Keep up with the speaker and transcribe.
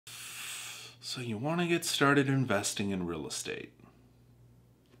So you want to get started investing in real estate.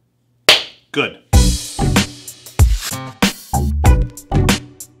 Good.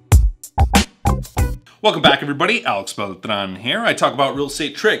 Welcome back, everybody. Alex Beltran here. I talk about real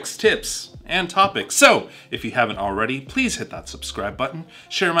estate tricks, tips, and topics. So if you haven't already, please hit that subscribe button.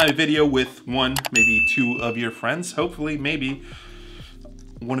 Share my video with one, maybe two of your friends. Hopefully, maybe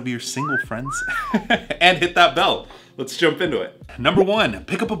one of your single friends. And hit that bell. Let's jump into it. Number one,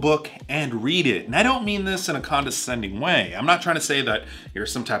 pick up a book and read it. And I don't mean this in a condescending way. I'm not trying to say that you're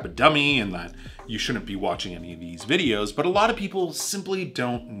some type of dummy and that you shouldn't be watching any of these videos, but a lot of people simply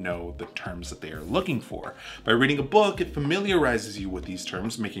don't know the terms that they are looking for. By reading a book, it familiarizes you with these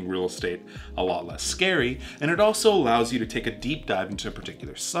terms, making real estate a lot less scary, and it also allows you to take a deep dive into a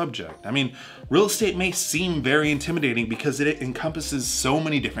particular subject. I mean, real estate may seem very intimidating because it encompasses so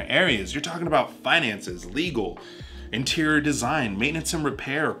many different areas. You're talking about finances, legal, interior design, maintenance and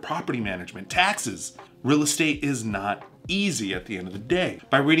repair, property management, taxes. Real estate is not easy at the end of the day.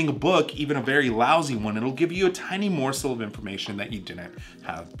 By reading a book, even a very lousy one, it'll give you a tiny morsel of information that you didn't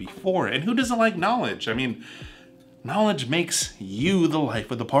have before. And who doesn't like knowledge? I mean, knowledge makes you the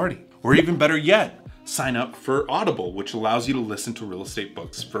life of the party. Or even better yet, sign up for Audible, which allows you to listen to real estate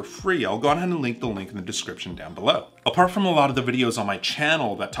books for free. I'll go ahead and link the link in the description down below. Apart from a lot of the videos on my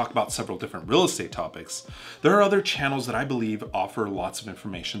channel that talk about several different real estate topics, there are other channels that I believe offer lots of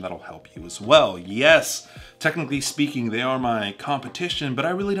information that'll help you as well. Yes, technically speaking, they are my competition, but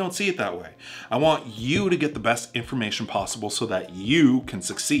I really don't see it that way. I want you to get the best information possible so that you can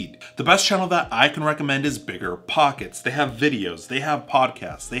succeed. The best channel that I can recommend is BiggerPockets. They have videos, they have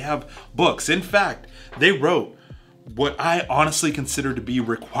podcasts, they have books. In fact, they wrote what I honestly consider to be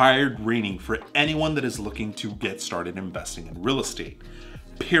required reading for anyone that is looking to get started investing in real estate,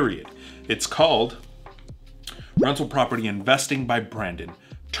 period. It's called Rental Property Investing by Brandon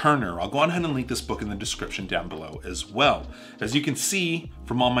Turner. I'll go ahead and link this book in the description down below as well. As you can see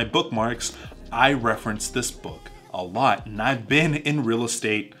from all my bookmarks, I reference this book a lot, and I've been in real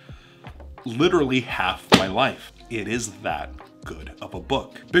estate literally half my life. It is that good of a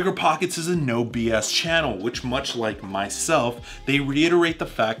book. BiggerPockets is a no BS channel, which much like myself, they reiterate the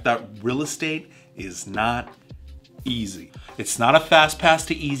fact that real estate is not easy. It's not a fast pass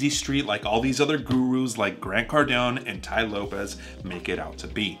to easy street like all these other gurus like Grant Cardone and Ty Lopez make it out to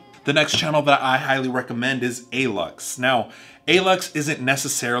be. The next channel that I highly recommend is ALUX. Now, ALUX isn't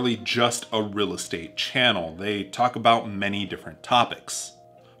necessarily just a real estate channel. They talk about many different topics,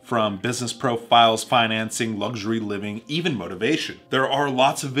 from business profiles, financing, luxury living, even motivation. There are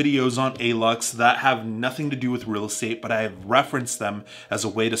lots of videos on ALUX that have nothing to do with real estate, but I have referenced them as a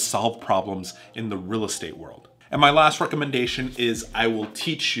way to solve problems in the real estate world. And my last recommendation is I Will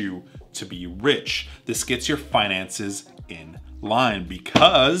Teach You to Be Rich. This gets your finances in line,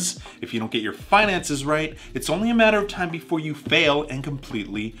 because if you don't get your finances right, it's only a matter of time before you fail and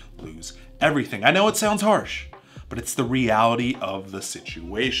completely lose everything. I know it sounds harsh, but it's the reality of the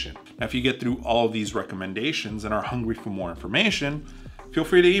situation. Now, if you get through all of these recommendations and are hungry for more information, feel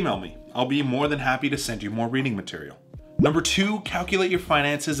free to email me. I'll be more than happy to send you more reading material. Number two, calculate your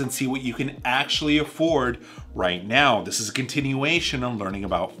finances and see what you can actually afford right now. This is a continuation on learning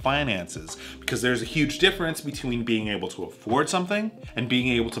about finances, because there's a huge difference between being able to afford something and being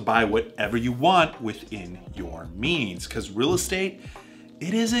able to buy whatever you want within your means. Because real estate,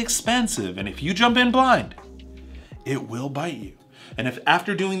 it is expensive, and if you jump in blind, it will bite you. And if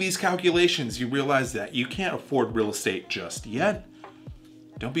after doing these calculations you realize that you can't afford real estate just yet,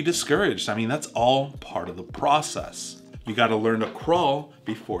 don't be discouraged. I mean, that's all part of the process. You got to learn to crawl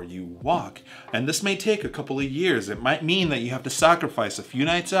before you walk. And this may take a couple of years. It might mean that you have to sacrifice a few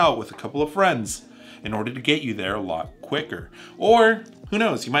nights out with a couple of friends in order to get you there a lot quicker. Or who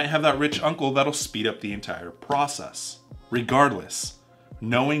knows, you might have that rich uncle that'll speed up the entire process. Regardless,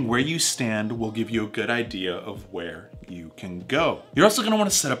 knowing where you stand will give you a good idea of where you can go. You're also going to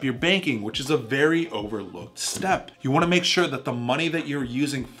want to set up your banking, which is a very overlooked step. You want to make sure that the money that you're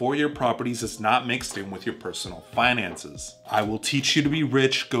using for your properties is not mixed in with your personal finances. I Will Teach You to Be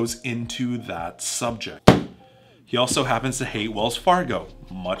Rich goes into that subject. He also happens to hate Wells Fargo,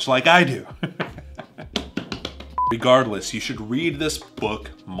 much like I do. Regardless, you should read this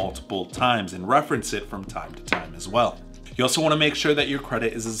book multiple times and reference it from time to time as well. You also want to make sure that your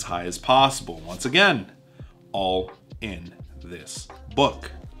credit is as high as possible. Once again, all in this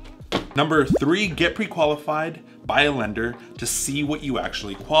book. Number three, get pre-qualified by a lender to see what you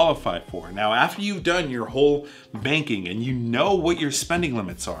actually qualify for. Now, after you've done your whole banking and you know what your spending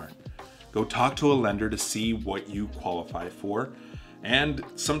limits are, go talk to a lender to see what you qualify for And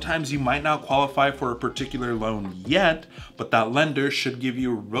sometimes you might not qualify for a particular loan yet, but that lender should give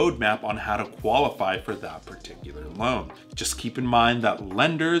you a roadmap on how to qualify for that particular loan. Just keep in mind that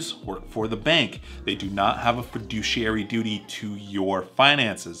lenders work for the bank. They do not have a fiduciary duty to your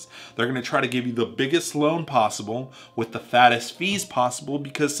finances. They're gonna try to give you the biggest loan possible with the fattest fees possible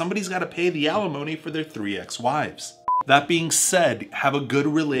because somebody's gotta pay the alimony for their 3 ex-wives. That being said, have a good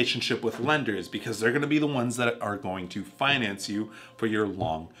relationship with lenders because they're going to be the ones that are going to finance you for your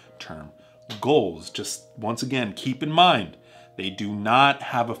long-term goals. Just once again, keep in mind, they do not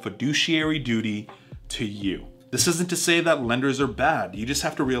have a fiduciary duty to you. This isn't to say that lenders are bad. You just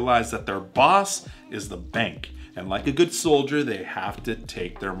have to realize that their boss is the bank. And like a good soldier, they have to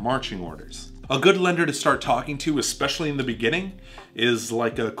take their marching orders. A good lender to start talking to, especially in the beginning, is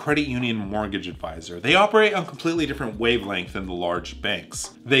like a credit union mortgage advisor. They operate on completely different wavelength than the large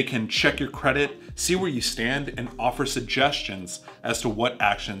banks. They can check your credit, see where you stand, and offer suggestions as to what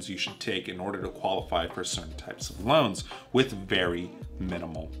actions you should take in order to qualify for certain types of loans with very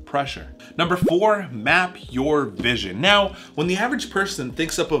minimal pressure. Number 4, map your vision. Now, when the average person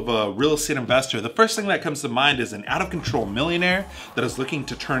thinks up of a real estate investor, the first thing that comes to mind is an out-of-control millionaire that is looking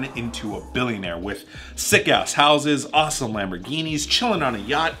to turn it into a billionaire with sick-ass houses, awesome Lamborghinis, chilling on a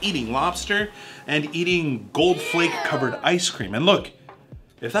yacht, eating lobster, and eating gold flake-covered ice cream. And look,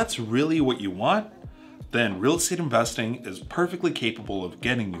 if that's really what you want, then real estate investing is perfectly capable of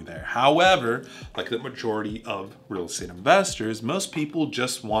getting you there. However, like the majority of real estate investors, most people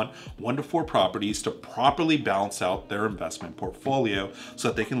just want 1 to 4 properties to properly balance out their investment portfolio so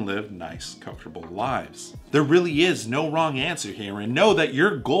that they can live nice, comfortable lives. There really is no wrong answer here, and know that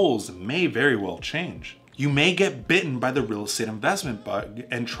your goals may very well change. You may get bitten by the real estate investment bug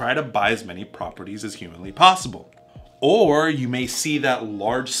and try to buy as many properties as humanly possible. Or you may see that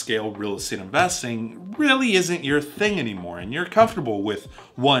large-scale real estate investing really isn't your thing anymore and you're comfortable with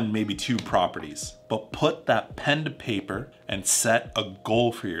 1, maybe 2 properties. But put that pen to paper and set a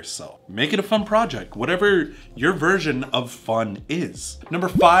goal for yourself. Make it a fun project, whatever your version of fun is. Number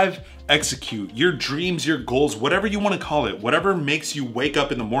 5, execute. Your dreams, your goals, whatever you want to call it, whatever makes you wake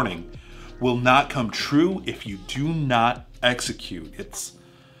up in the morning will not come true if you do not execute. It's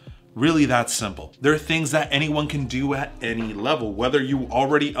really that simple. There are things that anyone can do at any level, whether you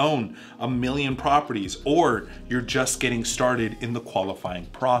already own 1 million properties or you're just getting started in the qualifying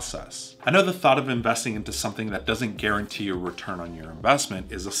process. I know the thought of investing into something that doesn't guarantee a return on your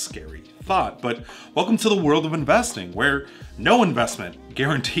investment is a scary thought, but welcome to the world of investing where no investment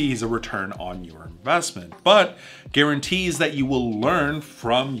guarantees a return on your investment, but guarantees that you will learn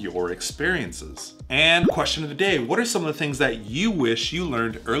from your experiences. And question of the day, what are some of the things that you wish you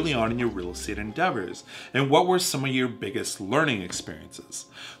learned early on in your real estate endeavors? And what were some of your biggest learning experiences?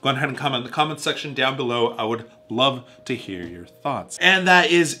 Go ahead and comment in the comment section down below. I would love to hear your thoughts. And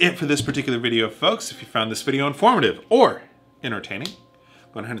that is it for this particular video, folks. If you found this video informative or entertaining,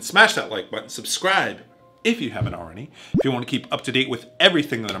 go ahead and smash that like button, subscribe if you haven't already. If you want to keep up to date with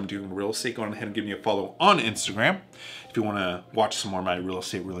everything that I'm doing in real estate, go ahead and give me a follow on Instagram. If you want to watch some more of my real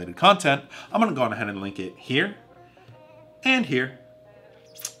estate related content, I'm going to go ahead and link it here and here.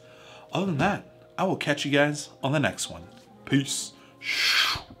 Other than that, I will catch you guys on the next one. Peace.